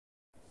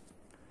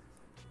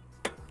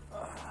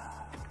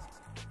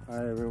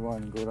Hi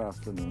everyone, good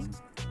afternoon.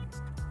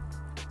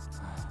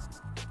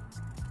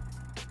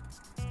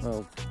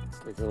 Well,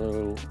 take a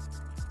little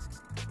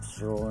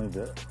stroll in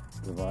the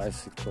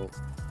bicycle.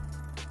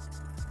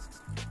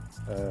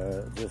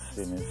 Just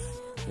finished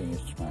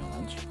my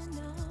lunch.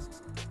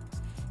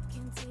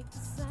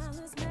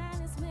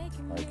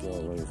 Like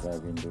always,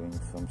 I've been doing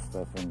some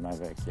stuff in my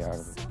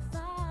backyard.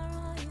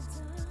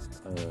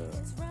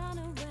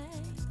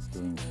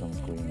 Doing some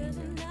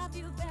cleaning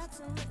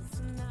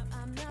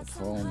at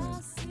home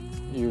and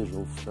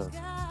usual stuff.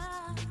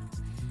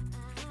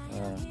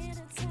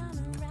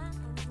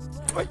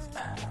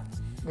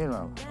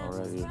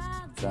 Already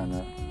done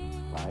a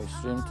live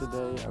stream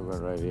today. I've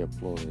already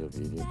uploaded a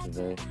video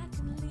today.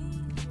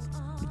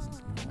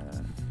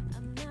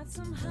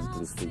 And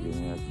please forgive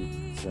me, I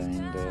keep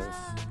saying this.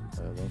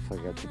 Don't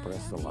forget to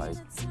press the like.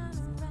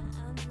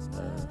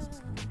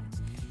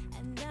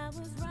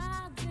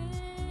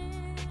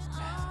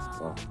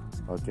 Well,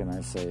 what can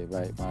I say?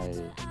 My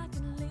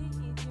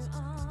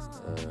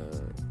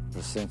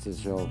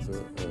percentage of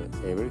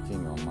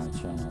everything on my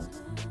channel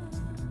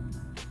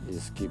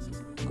is keep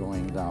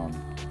going down.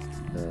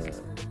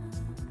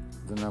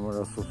 The number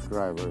of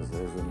subscribers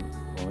is the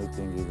only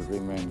thing it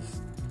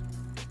remains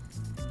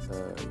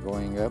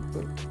going up,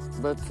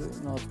 but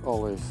not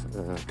always.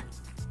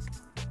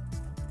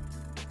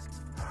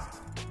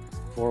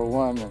 For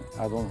one,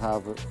 I don't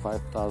have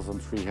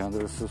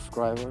 5,300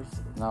 subscribers.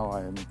 Now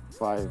I am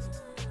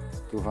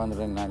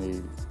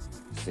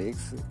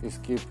 5,296. It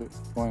keeps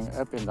going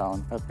up and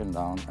down, up and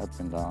down, up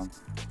and down.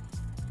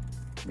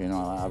 You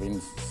know, I've been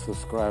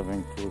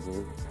subscribing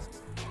to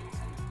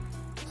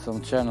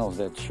some channels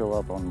that show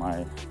up on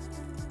my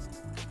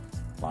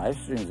live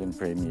streams and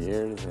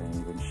premieres and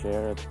even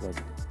share it,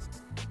 but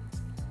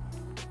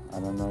I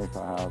don't know if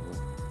I have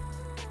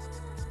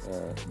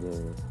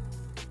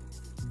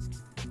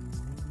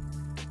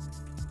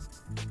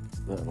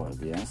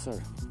the answer.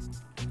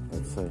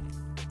 Let's say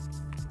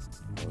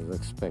I was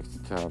expecting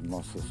to have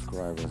more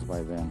subscribers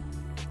by then.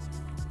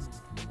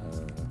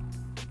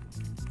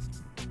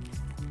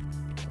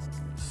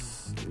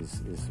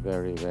 It's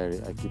very,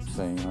 I keep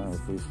saying,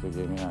 please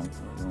forgive me, I'm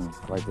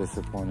quite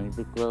disappointed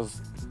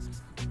because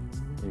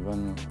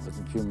even a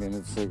few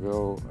minutes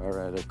ago I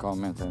read a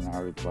comment and I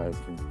replied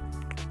to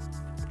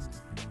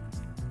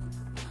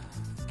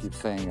keep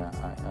saying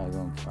I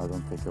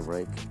don't take a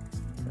break.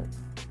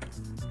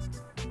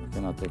 I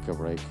cannot take a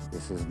break.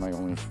 This is my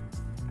only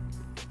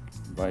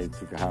way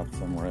to have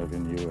some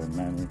revenue and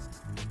money.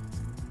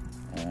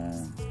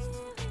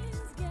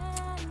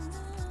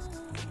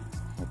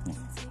 Let me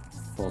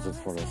pause it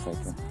for a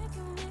second.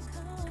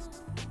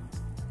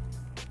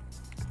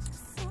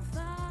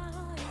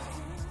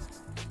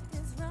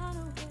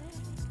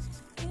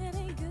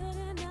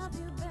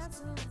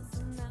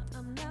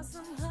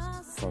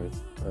 Sorry,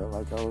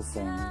 like I was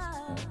saying,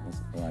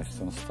 when my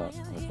phone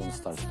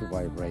starts to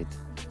vibrate.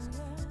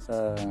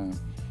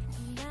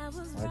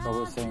 Like I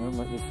was saying,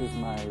 this is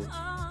my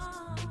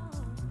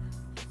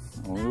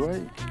only way.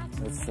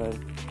 Let's say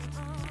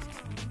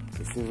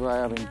this is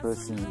why I've been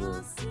pushing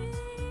the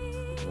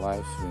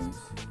live streams.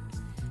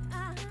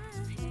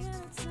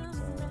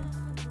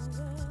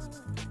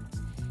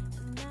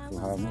 To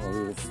have a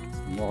little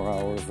more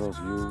hours of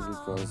view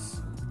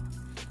because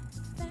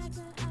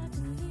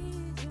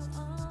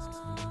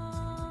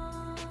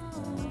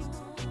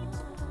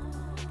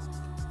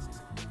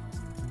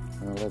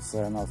let's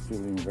say I'm not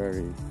feeling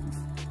very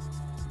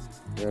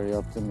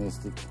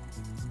optimistic.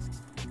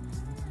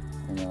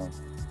 You know,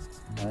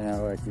 I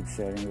know I keep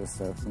sharing this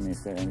stuff.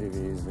 Mr. NDV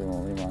is the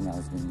only one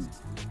that's been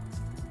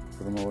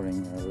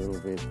promoting a little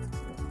bit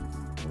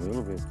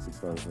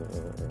because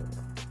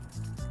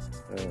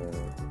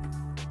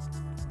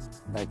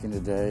back in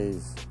the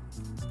days,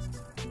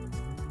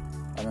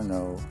 I don't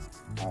know,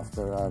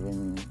 after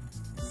having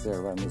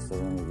shared by Mr.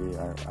 NDV,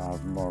 I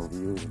have more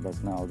views, but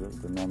now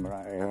the number,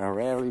 I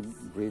rarely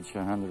reach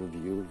 100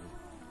 views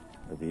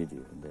a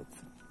video.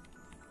 That's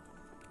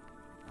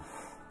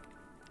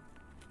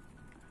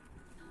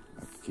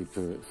I keep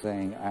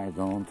saying I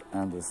don't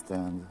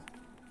understand.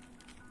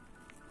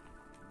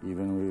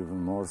 Even with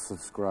more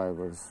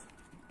subscribers,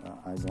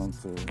 I don't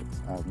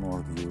have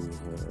more views.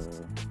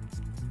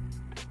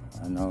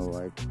 I know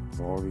I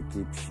probably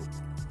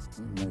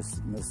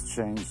must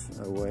change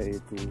a way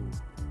to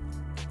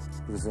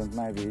present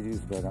my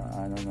videos, but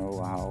I don't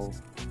know how.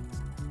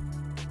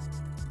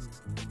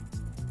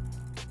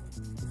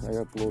 If I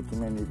upload too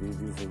many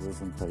videos, it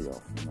doesn't pay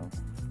off, you know.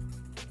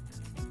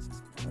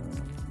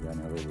 The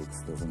analytics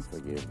doesn't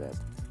forgive that.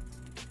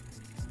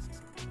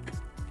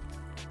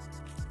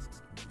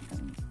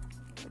 And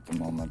at the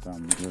moment,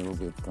 I'm a little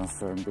bit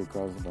concerned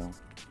because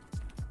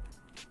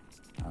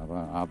I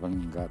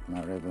haven't got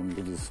my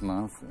revenue this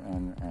month,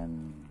 and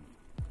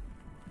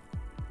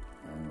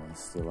I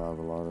still have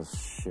a lot of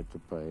shit to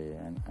pay,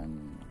 and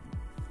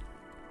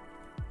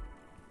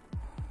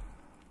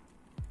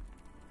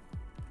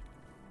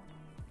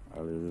I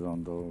really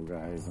don't know,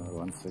 guys.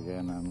 Once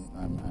again,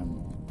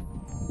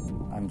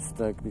 I'm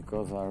stuck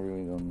because I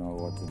really don't know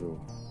what to do.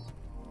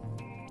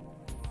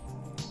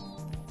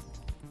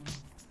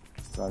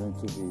 starting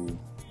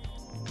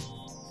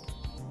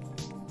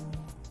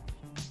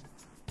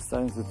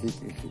to think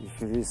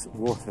if it is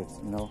worth it,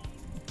 you know.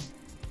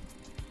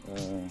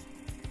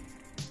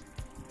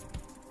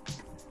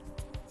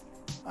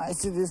 I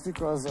see this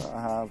because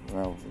I have,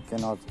 well, you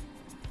cannot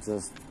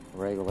just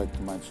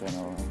regulate my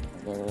channel.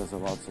 There is a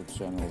lot of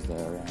channels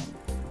there and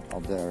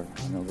out there.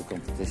 I know the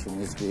competition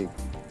is big.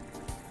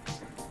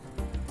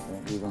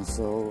 And even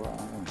so,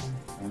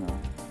 you know,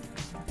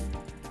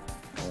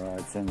 or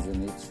I change the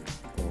niche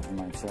of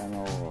my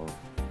channel, or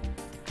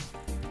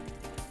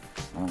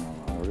I don't know.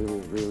 I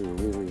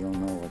really don't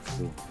know what to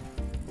do.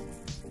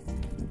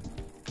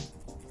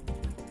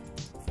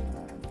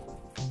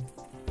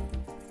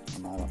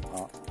 I'm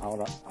out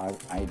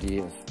of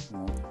ideas, you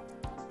know.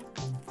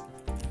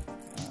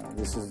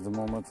 This is the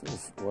moment.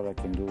 What I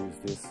can do is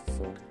this.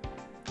 So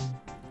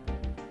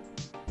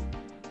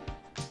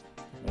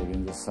maybe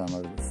in the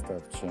summer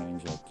stuff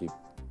change. I keep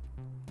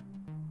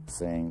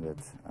saying that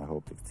I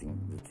hope the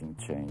thing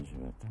change,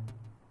 but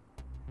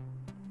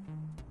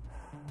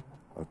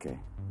okay,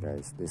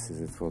 guys, this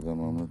is it for the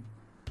moment.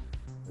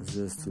 It's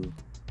just to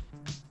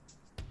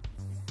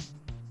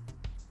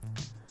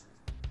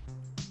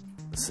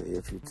say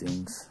a few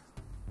things.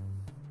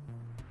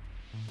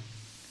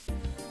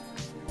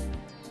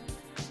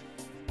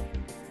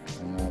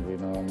 And I'll be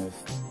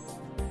honest.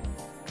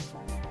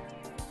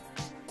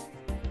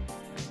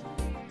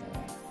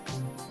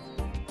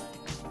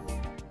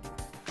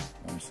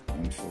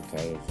 I'm so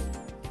tired.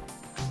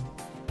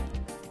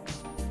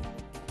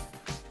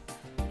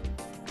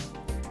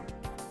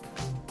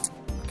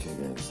 Okay,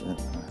 guys,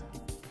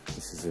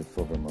 this is it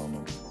for the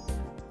moment.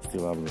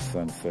 Still have the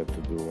sunset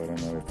to do. I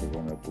don't know if we're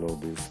gonna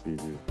upload this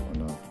video or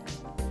not.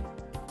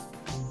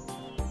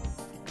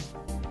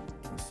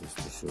 It's just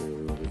to show you a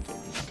little bit of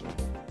this club.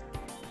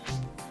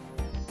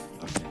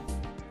 Okay.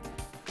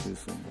 See you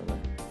soon. Bye-bye.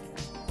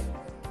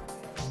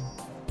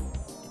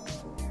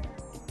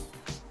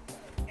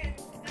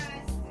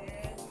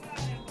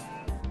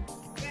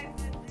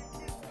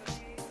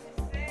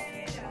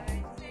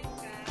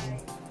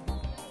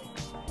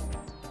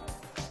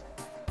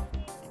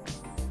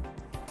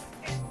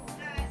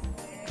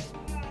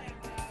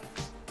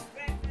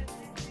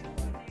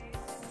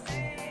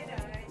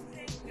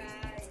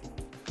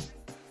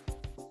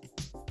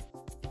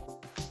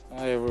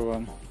 Hi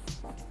everyone,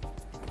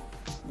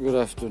 good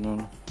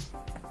afternoon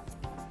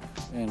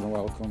and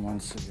welcome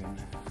once again.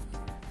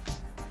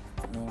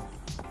 Well,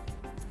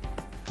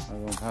 I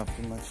don't have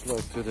too much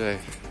luck today.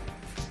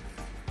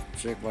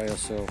 Check by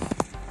yourself.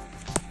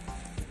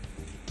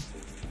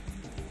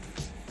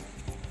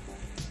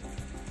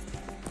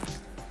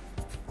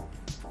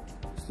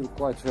 Still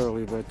quite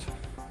early, but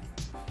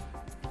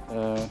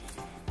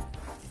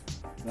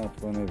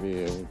not going to be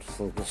able to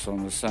focus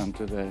on the sun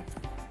today.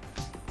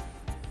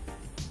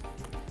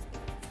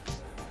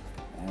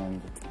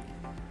 And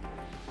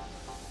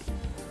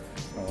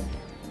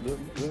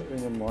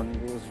in the morning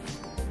it was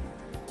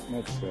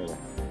much better.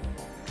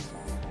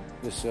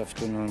 This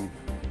afternoon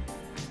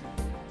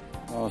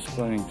I was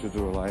planning to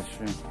do a live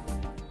stream,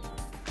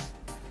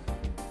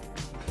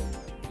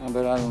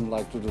 but I don't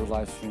like to do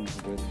live streams,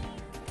 but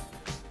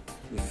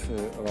if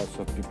lots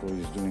of people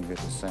is doing it at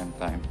the same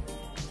time.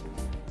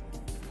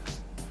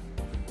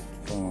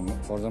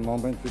 For the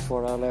moment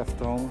before I left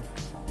home,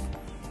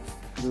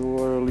 there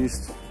were at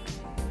least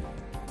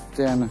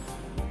 10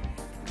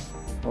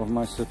 of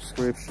my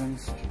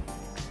subscriptions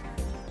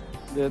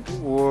that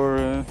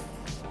were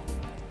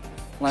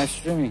live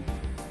streaming.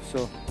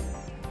 So,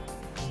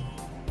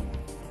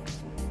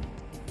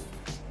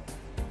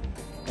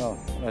 oh,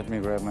 let me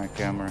grab my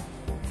camera.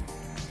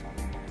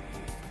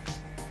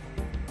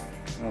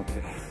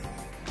 Okay,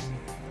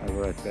 I'll be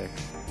right back.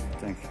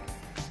 Thank you.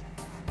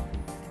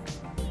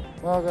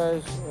 Well,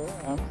 guys,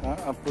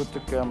 I put the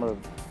camera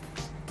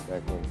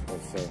backwards,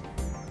 let's say.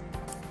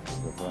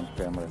 The front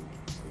camera.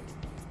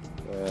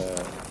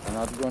 I'm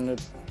not going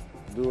to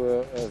do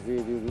a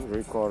video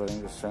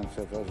recording the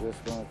sunset. I was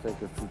just going to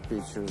take a few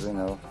pictures, you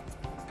know,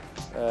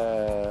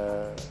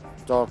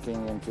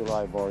 talking until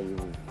I bore you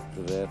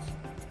to that,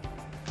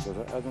 because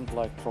I don't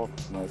like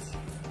talking much.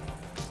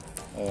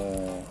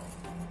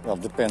 Well,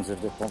 depends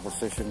if the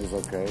conversation is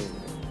okay.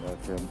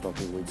 If I'm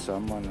talking with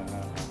someone,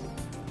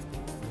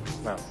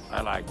 well,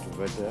 I like to,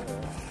 but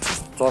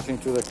talking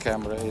to the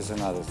camera is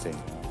another thing.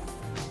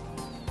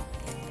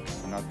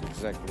 Not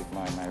exactly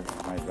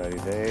my buddy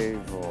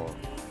Dave or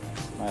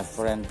my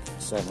friend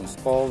Seven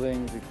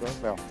Spalding, because,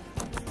 well,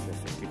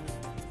 just to keep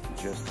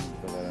adjusting,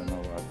 because I don't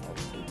know how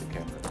to do the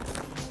camera.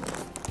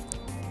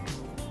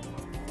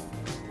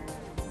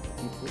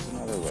 Let me put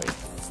another way.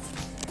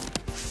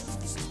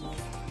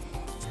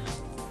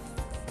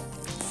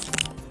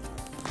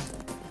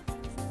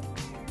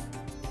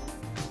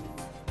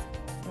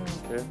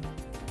 Okay.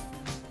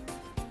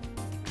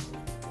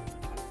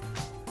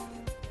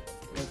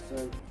 Let's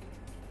say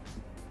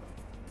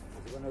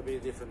it's going to be a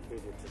different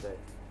video today.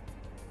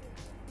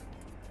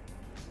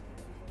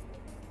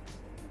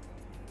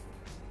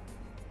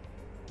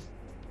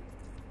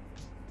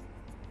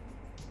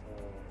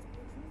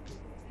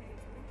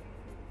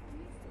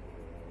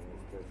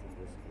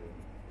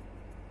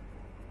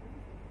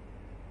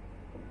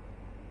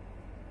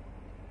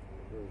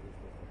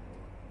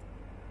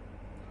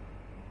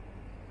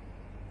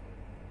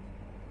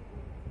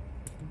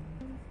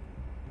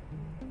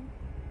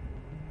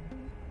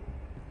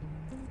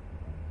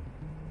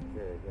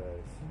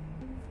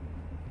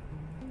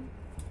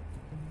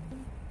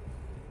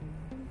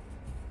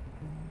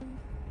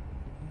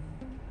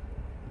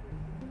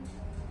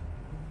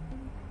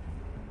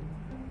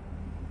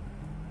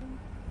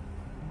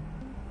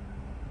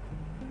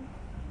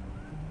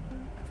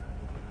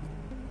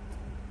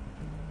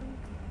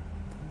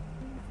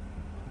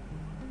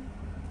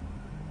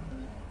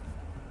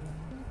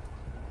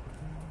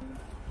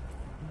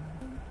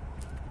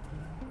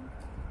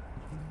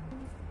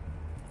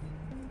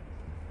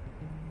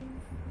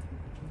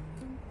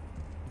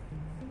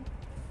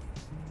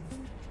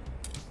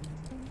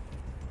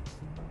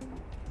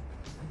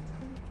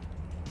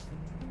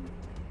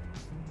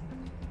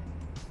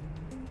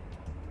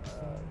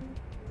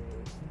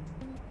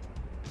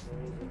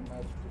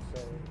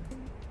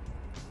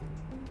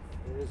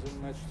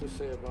 isn't much to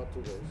say about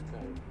today's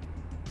sky,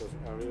 because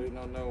I really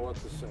don't know what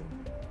to say.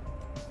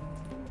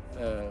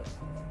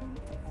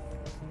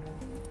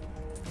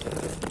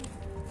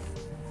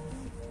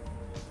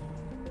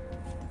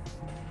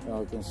 Now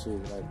you can see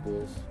it like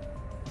this.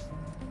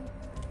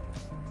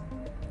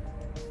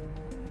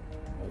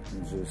 I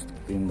can just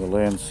clean the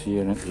lens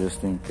here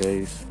just in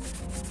case.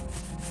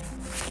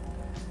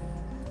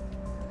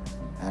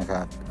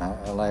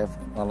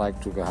 I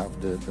like to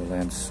have the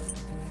lens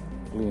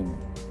clean.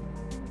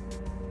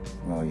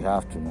 Well, you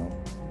have to know.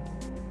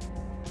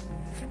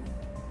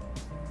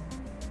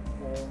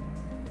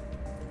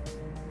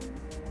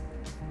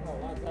 Well,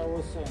 like I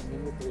was saying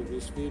in the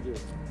previous video,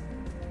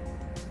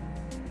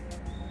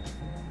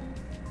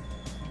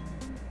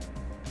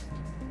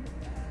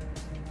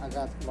 I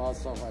got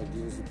lots of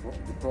ideas.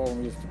 The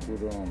problem is to put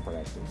them on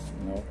practice,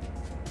 you know.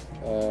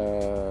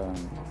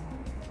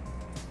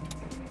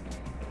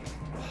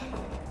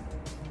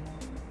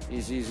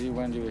 It's easy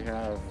when you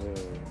have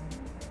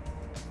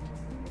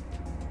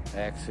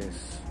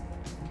access,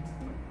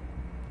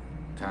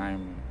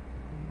 time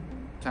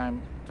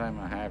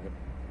I have it,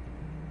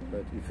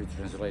 but if you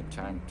translate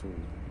time to,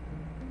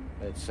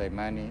 let's say,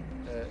 money,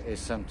 is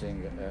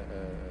something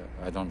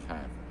I don't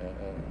have.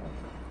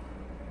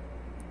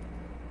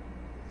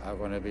 I'm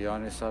gonna be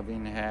honest, I've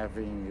been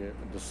having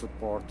the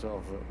support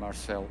of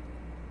Marcel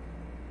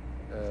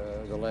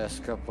the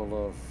last couple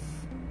of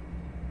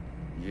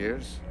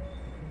years.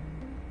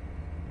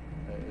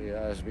 He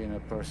has been a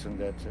person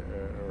that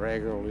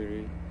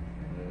regularly,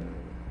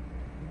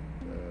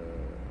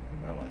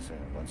 well, I say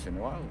once in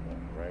a while,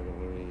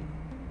 regularly,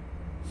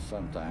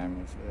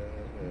 sometimes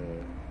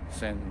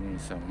send me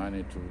some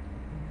money to,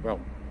 well,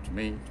 to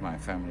me, to my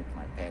family, to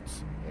my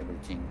pets,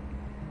 everything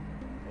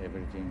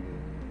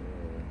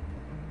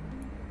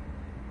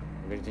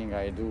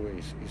I do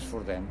is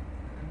for them.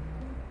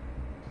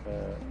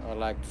 I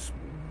like to.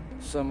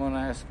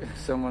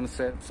 Someone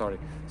said to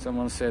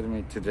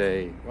me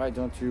today, why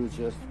don't you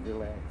just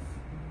relax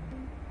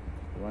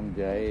one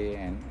day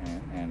and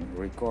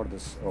record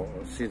this or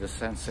see the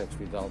sunset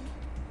without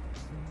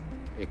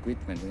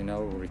equipment, you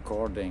know,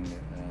 recording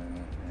and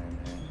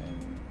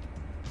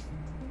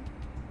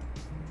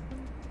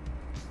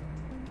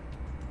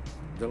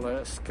the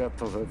last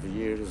couple of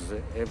years,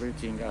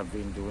 everything I've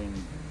been doing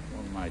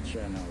on my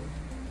channel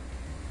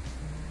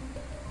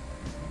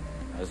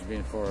has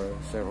been for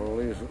several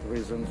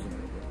reasons.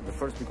 The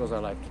first, because I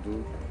like to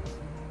do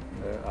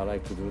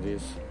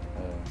this.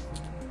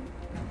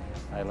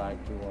 I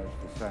like to watch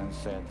the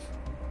sunset,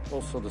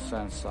 also the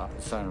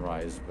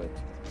sunrise, but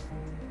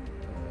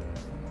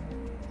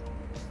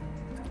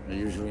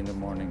usually in the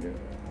morning,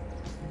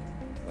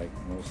 like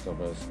most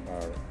of us,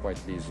 are quite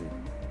busy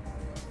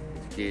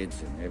with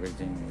kids and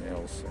everything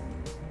else,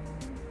 and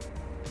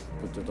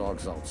put the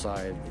dogs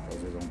outside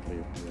because they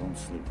don't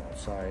sleep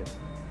outside.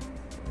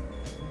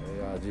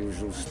 The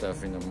usual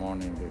stuff in the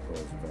morning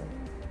because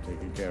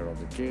taking care of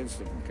the kids,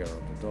 taking care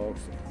of the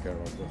dogs, taking care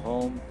of the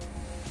home.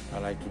 I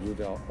like to do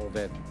all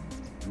that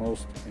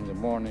most in the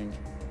morning.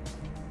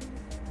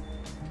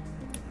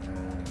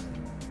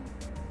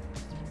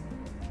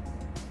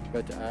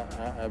 But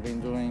I've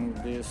been doing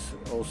this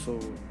also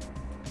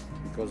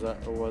because I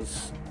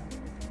was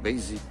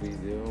basically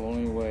the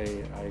only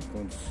way I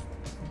could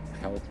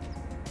help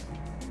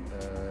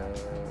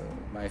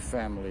my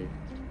family.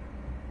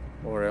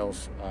 Or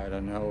else, I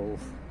don't know,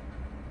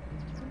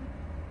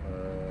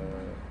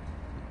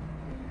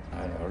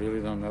 I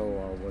really don't know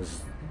what I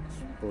was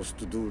supposed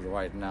to do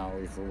right now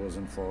if it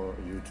wasn't for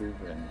YouTube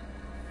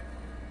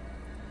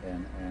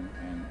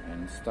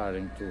and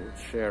starting to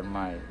share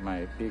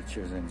my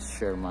pictures and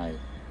share my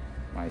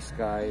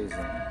skies.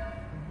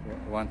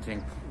 And one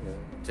thing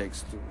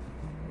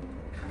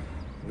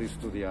leads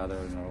to the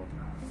other, you know,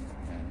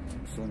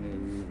 and soon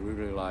we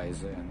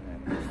realize and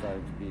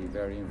start to be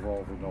very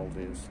involved in all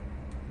this.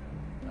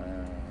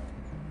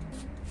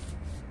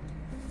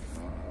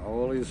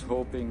 Always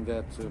hoping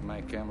that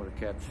my camera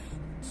catch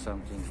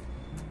something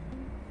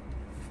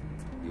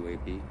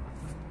UAP. Is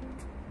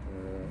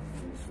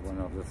one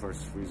of the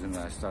first reasons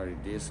I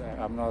started this.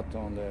 I'm not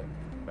on the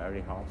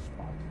very hot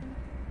spot.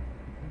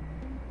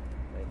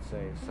 Let's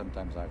say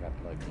sometimes I got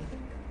lucky.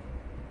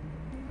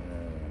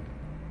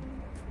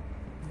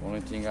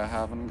 Only thing I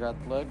haven't got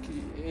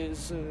lucky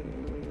is,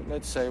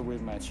 let's say,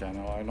 with my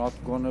channel. I'm not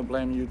gonna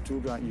blame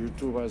YouTube.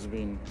 YouTube has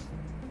been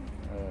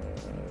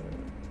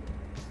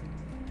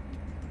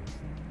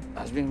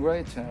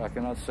great. I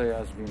cannot say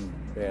has been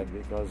bad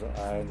because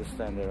I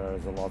understand there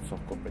is lots of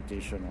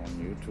competition on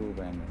YouTube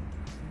and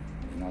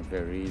it's not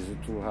very easy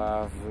to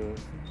have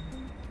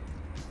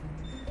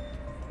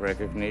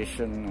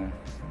recognition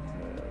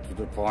to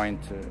the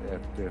point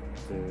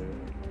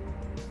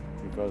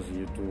because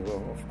YouTube,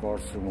 of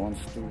course,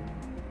 wants to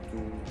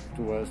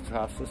us to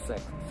have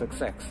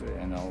success,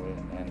 you know,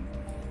 and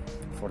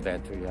for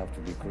that we have to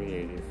be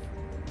creative.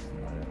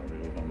 I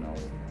really don't know.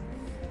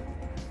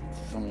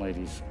 Some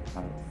ladies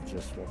are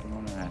just walking on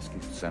and ask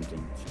you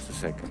something. Just a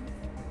second.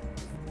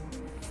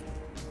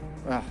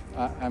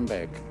 I'm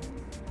back.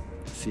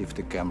 See if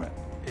the camera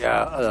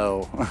Yeah,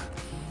 hello.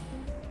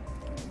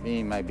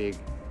 Me, my big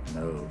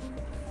nose.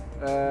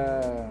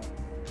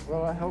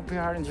 Well, I hope you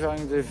are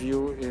enjoying the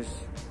view. It's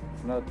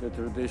not the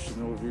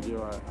traditional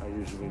video I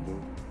usually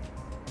do.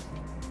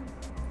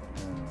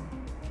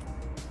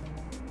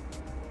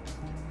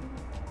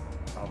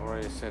 I've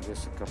already said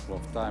this a couple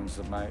of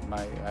times. My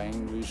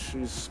English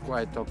is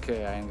quite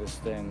okay. I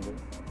understand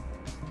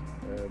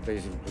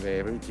basically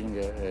everything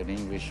an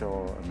English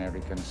or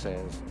American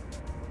says.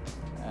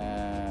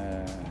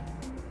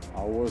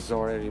 I was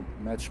already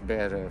much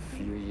better a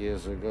few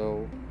years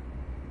ago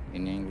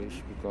in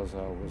English because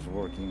I was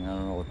working in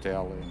an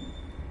hotel, and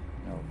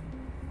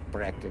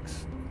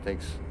practice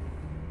take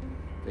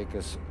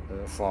us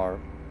far.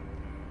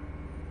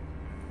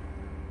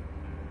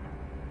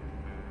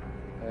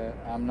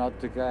 I'm not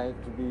the guy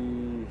to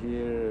be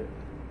here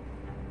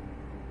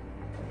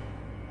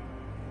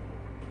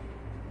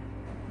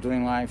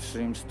doing live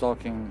streams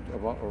talking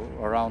about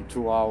around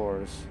 2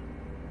 hours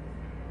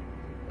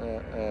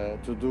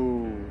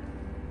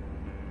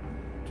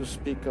to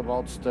speak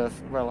about stuff.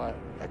 Well, I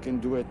can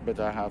do it, but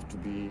I have to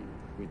be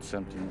with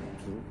something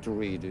to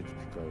read it,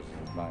 because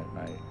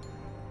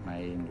my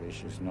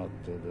English is not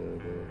the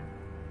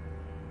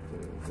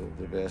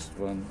best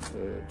one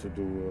to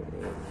do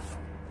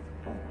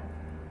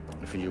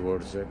a few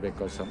words,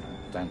 because from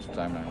time to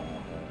time I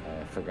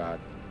forgot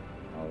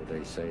how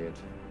they say it,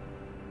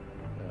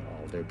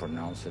 how they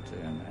pronounce it,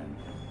 and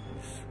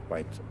it's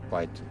quite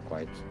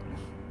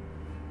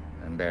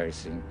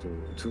embarrassing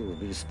to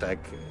be stuck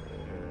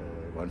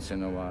once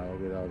in a while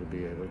without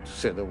being able to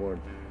say the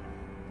word.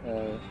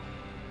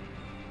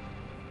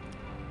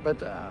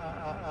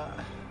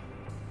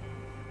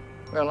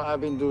 Well, I've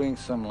been doing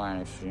some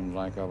live streams,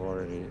 like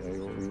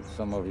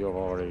some of you have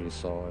already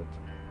saw it,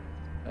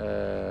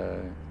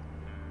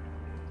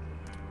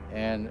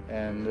 and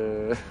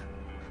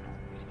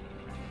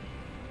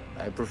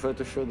I prefer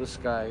to show the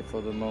sky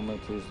for the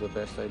moment. Is the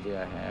best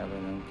idea I have,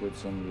 and then put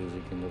some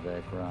music in the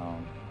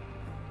background.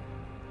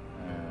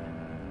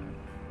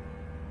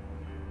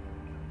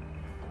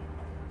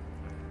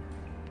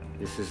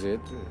 This is it.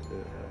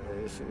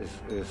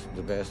 Is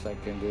the best I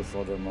can do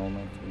for the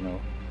moment,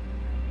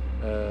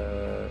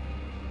 I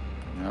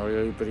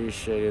really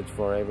appreciate it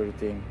for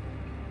everything.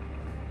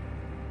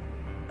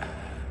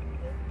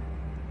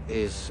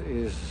 Is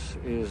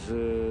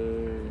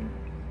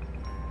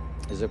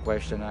a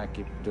question I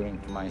keep doing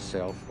to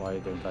myself. Why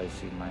don't I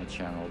see my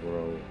channel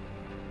grow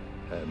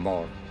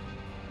more?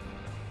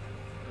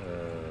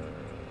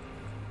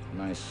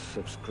 My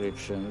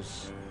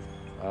subscriptions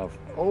have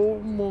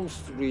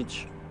almost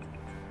reached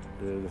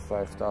the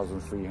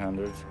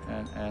 5,300,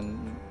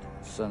 and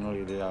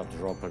suddenly they have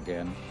dropped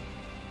again.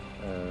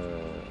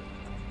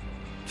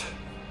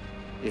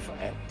 If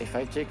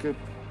I take it,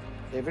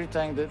 every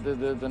time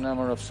the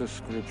number of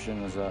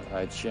subscriptions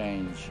I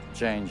change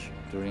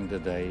during the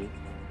day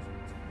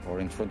or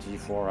in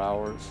 24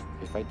 hours,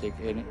 if I take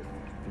any,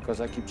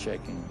 because I keep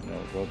checking,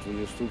 go to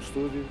YouTube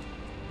Studio,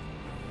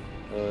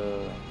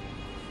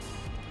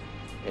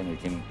 and you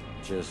can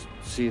just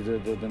see the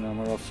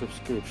number of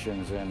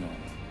subscriptions, and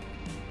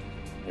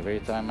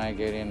every time I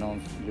get in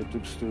on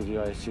YouTube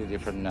Studio, I see a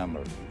different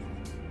number.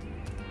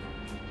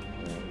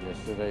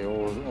 Yesterday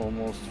was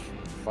almost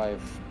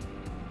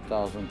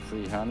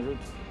 5,300,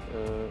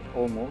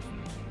 almost.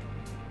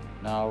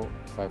 Now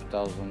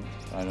 5,000.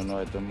 I don't know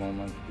at the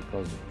moment,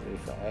 because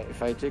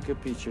if I take a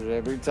picture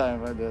every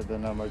time the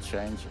number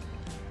change,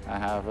 I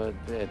have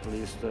at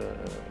least a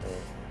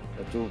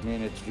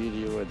 2-minute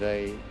video a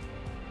day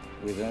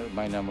with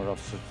my number of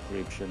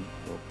subscription.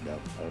 Up,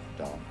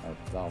 down,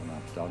 up, down,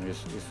 up, down.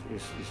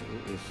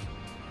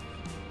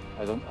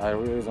 I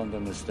really don't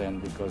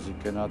understand, because you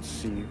cannot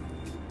see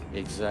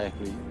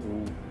exactly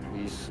who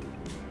is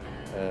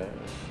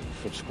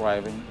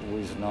subscribing, who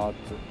is not,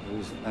 who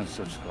is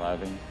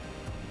unsubscribing.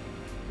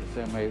 The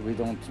same way we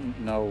don't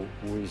know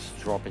who is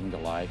dropping the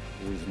like,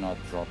 who is not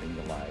dropping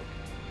the like.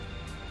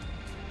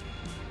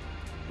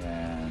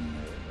 And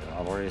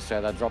I've already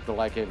said I drop the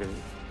like every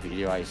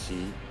video I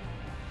see.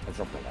 I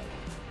drop the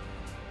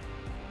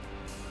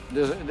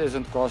like. It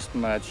doesn't cost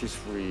much, it's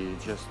free.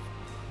 Just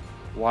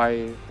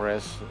why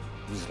press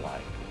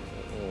dislike?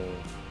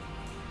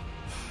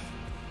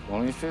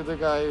 Only if the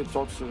guy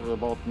talks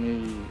about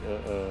me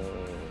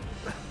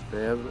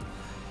bad,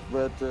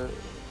 but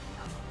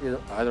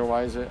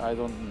otherwise I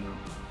don't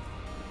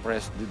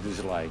press the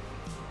dislike.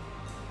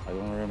 I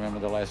don't remember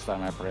the last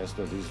time I pressed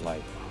the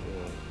dislike.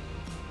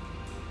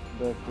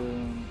 But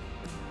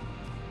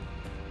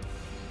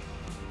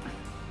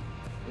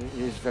it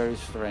is very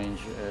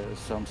strange.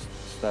 Some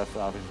stuff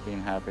has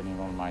been happening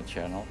on my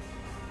channel.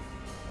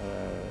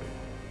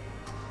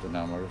 The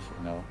numbers,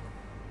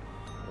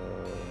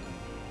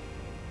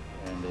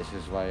 and this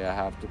is why I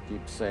have to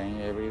keep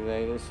saying every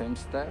day the same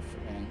stuff,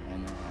 and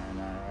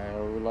I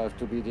would love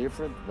to be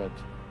different, but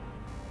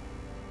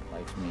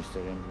like Mr.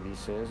 Emily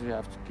says, you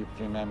have to keep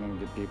remembering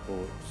the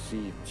people,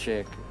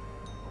 check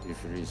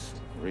if it is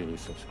really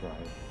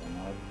subscribed and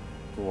not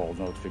to all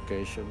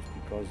notifications,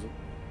 because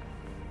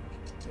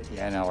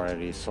and I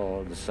already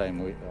saw the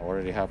same.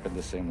 Already happened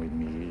the same with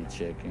me.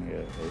 Checking,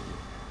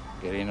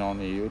 getting on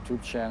the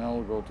YouTube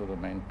channel, go to the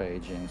main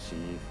page and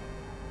see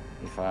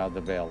if I have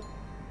the bell.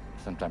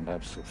 Sometimes I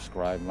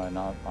subscribe.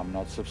 I'm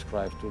not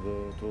subscribed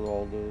to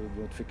all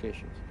the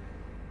notifications,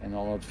 and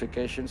all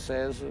notification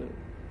says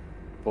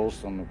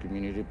post on the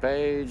community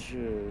page,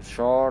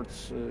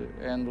 shorts,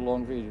 and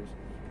long videos,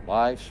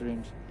 live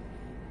streams,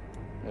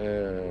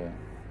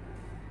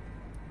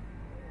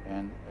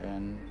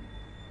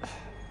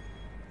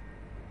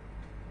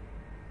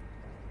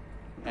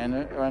 and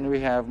when we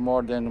have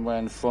more than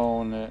one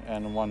phone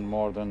and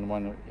more than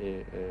one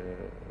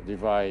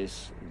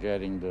device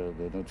getting the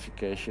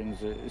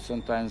notifications, it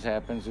sometimes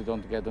happens you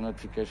don't get the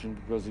notification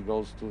because it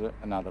goes to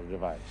another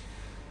device.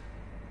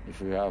 If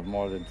we have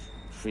more than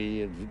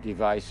 3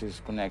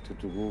 devices connected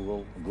to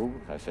Google,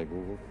 I say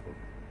Google.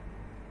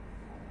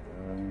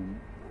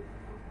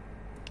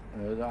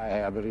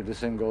 I believe the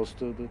same goes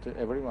to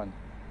everyone.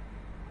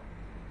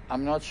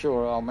 I'm not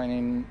sure how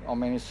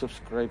many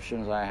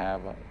subscriptions I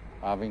have.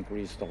 I've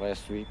increased the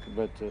last week,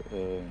 but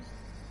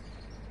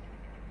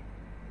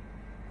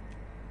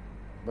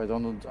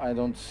I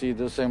don't see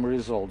the same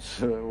results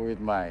with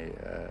my.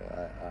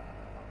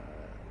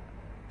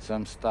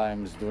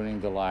 Sometimes during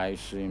the live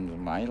streams,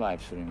 my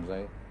live streams,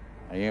 I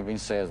even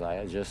says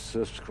I just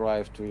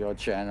subscribe to your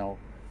channel.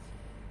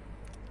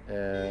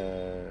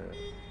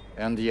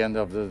 At the end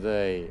of the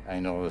day, I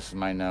notice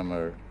my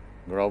number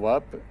grow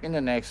up. In the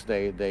next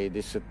day, they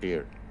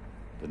disappear,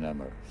 the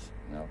numbers.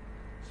 You know?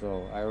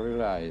 So I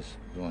realize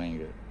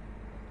doing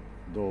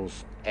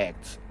those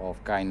acts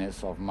of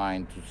kindness of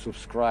mine to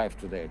subscribe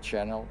to their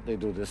channel, they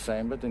do the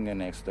same, but in the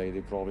next day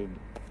they probably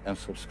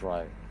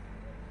unsubscribe.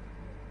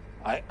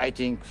 I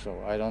think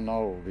so. I don't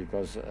know,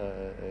 because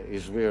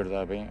it's weird.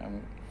 I mean,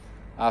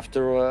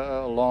 after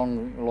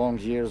long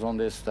years on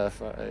this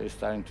stuff, I'm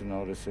starting to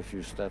notice a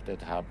few stuff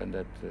that happened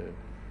that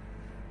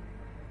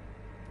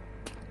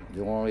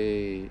the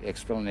only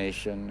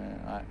explanation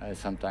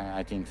sometimes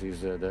I think is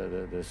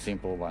the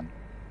simple one.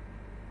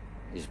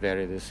 It's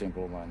very the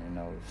simple one, you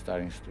know,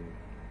 starting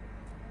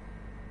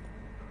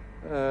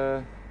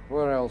to.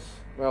 Where else?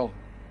 Well,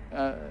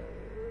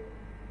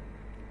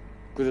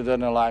 could have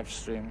done a live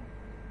stream,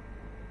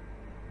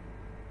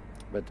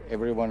 but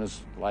everyone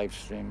is live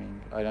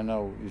streaming. I don't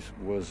know if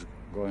it was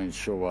going to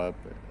show up.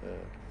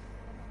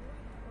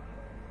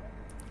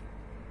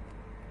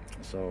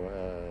 So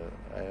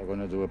I'm going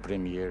to do a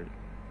premiere.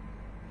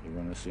 You're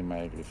going to see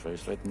my ugly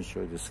face. Let me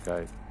show you the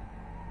sky.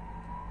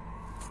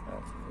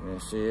 You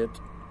see it?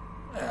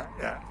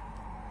 Yeah.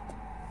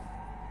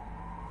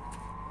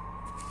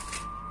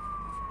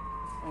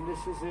 And this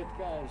is it,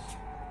 guys.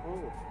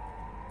 Oh.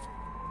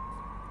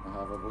 I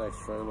have a black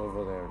trail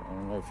over there. I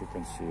don't know if you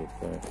can see it,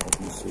 but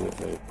let me see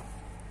if I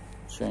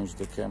change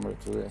the camera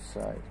to that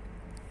side.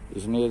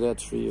 It's near that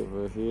tree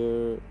over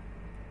here.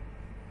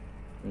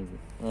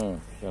 Oh,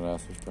 I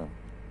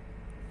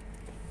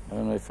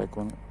don't know if I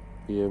can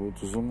be able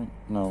to zoom in.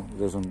 No, it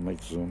doesn't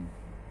make zoom.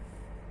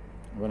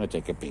 I'm going to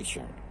take a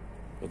picture.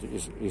 But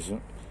it's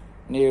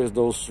near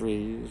those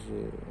trees,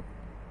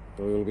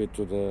 a little bit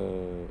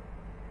to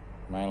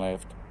my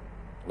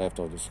left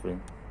of the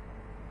screen.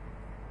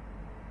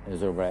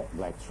 There's a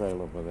black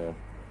trail over there.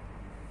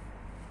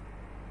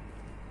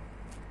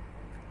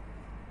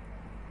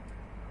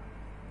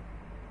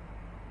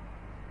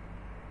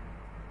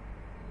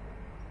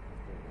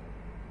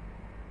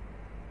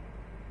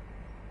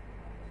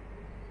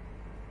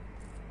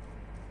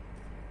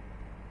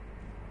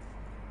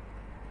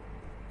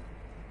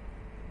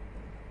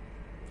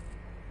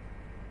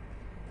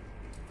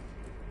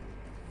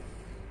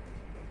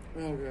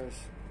 Well,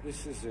 guys,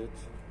 this is it.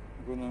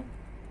 I'm gonna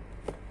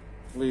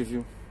leave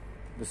you.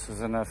 This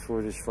is enough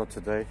footage for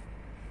today.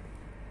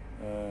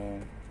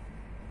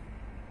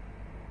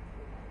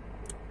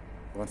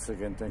 Once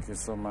again, thank you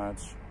so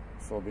much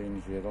for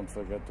being here. Don't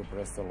forget to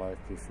press the like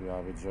if you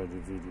have enjoyed the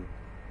video.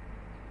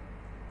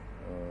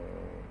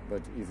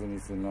 But even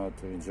if you not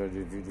enjoyed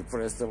the video,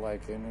 press the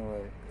like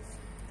anyway.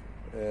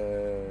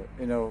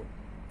 You know,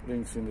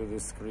 links in the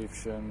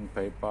description,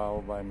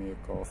 PayPal, buy me a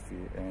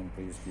coffee, and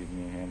please give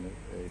me a hand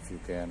if you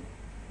can.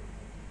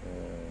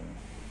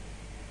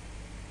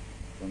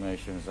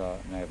 Donations are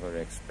never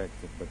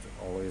expected, but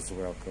always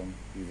welcome,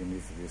 even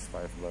if it is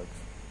 $5.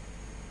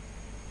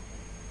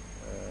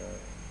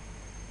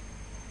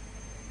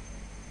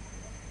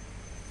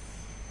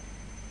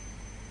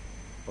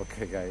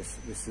 Okay, guys,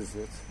 this is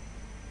it.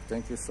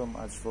 Thank you so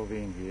much for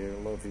being here.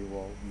 Love you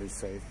all. Be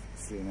safe.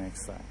 See you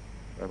next time.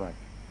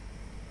 Bye-bye.